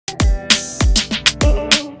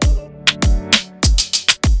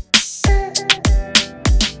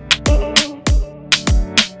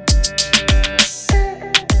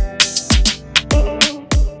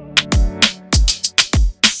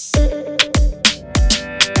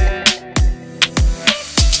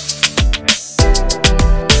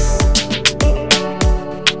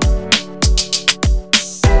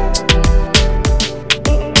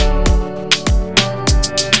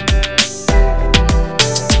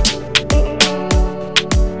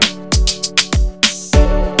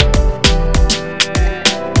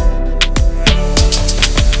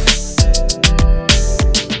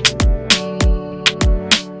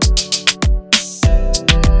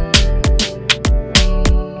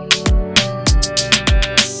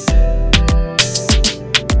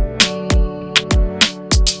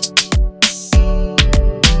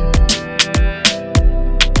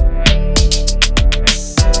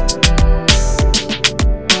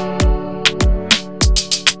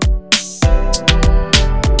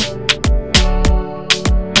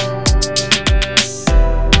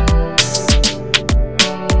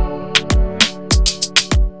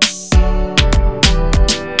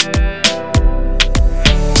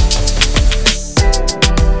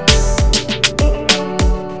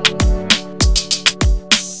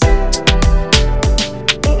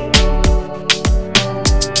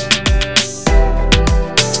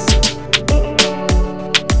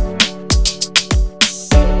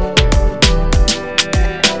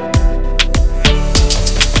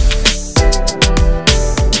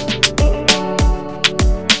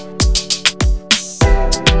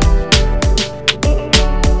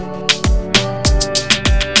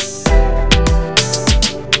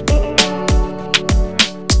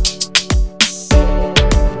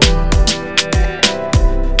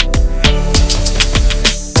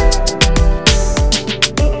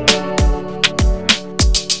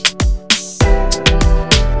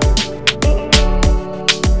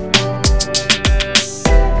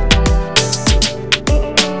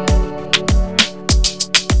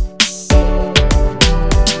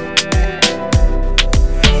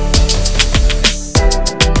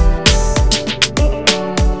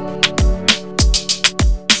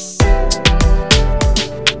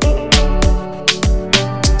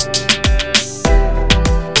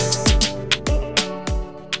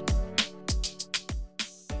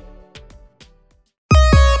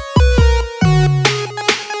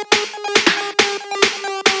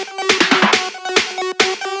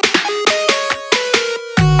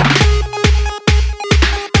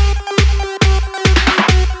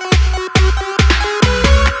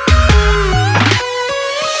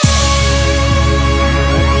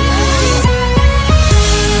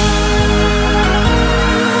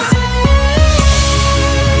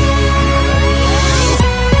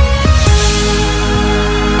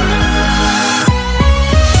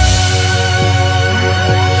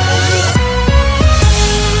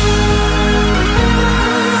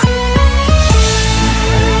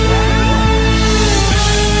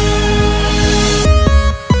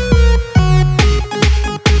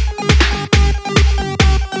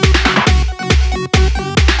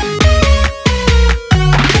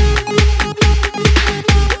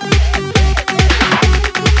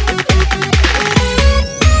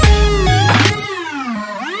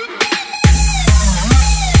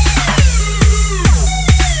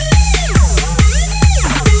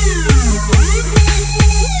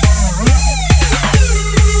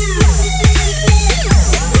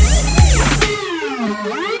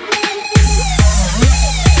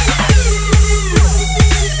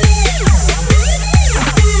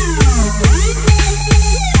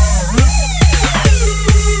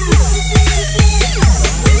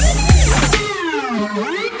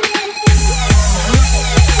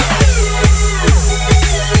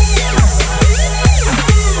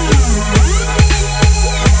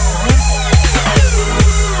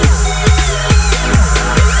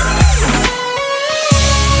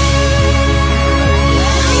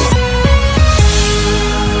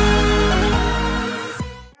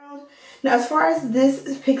Now as far as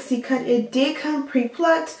this pixie cut, it did come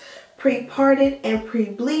pre-plucked, pre-parted, and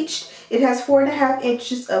pre-bleached. It has 4.5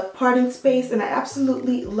 inches of parting space, and I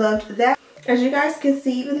absolutely loved that. As you guys can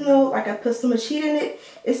see, even though like I put so much heat in it,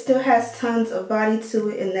 it still has tons of body to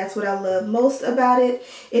it, and that's what I love most about it.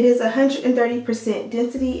 It is 130%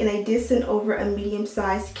 density, and I did send over a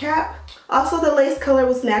medium-sized cap. Also, the lace color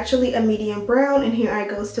was naturally a medium brown, and here I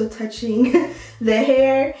go still touching the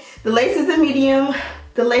hair. The lace is a medium.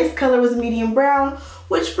 The lace color was medium brown,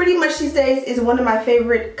 which pretty much these days is one of my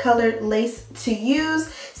favorite colored lace to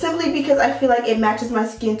use, simply because I feel like it matches my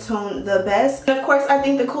skin tone the best. And of course, I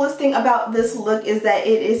think the coolest thing about this look is that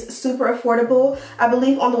it is super affordable. I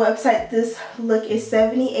believe on the website this look is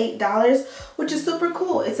 $78, which is super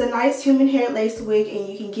cool. It's a nice human hair lace wig, and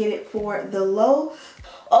you can get it for the low.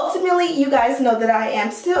 Ultimately, you guys know that I am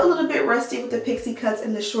still a little bit rusty with the pixie cuts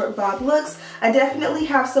and the short bob looks. I definitely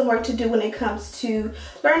have some work to do when it comes to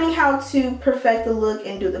learning how to perfect the look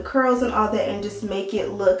and do the curls and all that and just make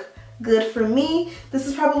it look good for me. This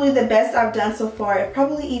is probably the best I've done so far, and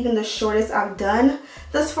probably even the shortest I've done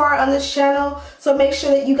thus far on this channel. So make sure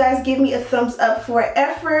that you guys give me a thumbs up for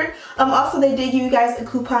effort. Also, they did give you guys a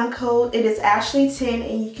coupon code. It is Ashley10,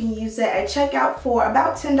 and you can use that at checkout for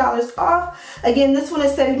about $10 off. Again, this one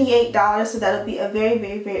is $78, so that'll be a very,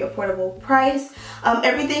 very, very affordable price.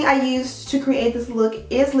 Everything I used to create this look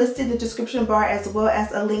is listed in the description bar, as well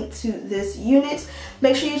as a link to this unit.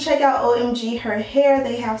 Make sure you check out OMGherhair.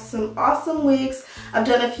 They have some awesome wigs. I've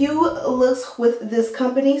done a few looks with this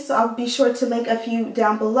company, so I'll be sure to link a few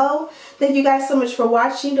down below. Thank you guys so much for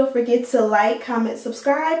watching. Don't forget to like, comment,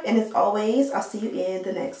 subscribe, and as always, I'll see you in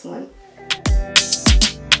the next one.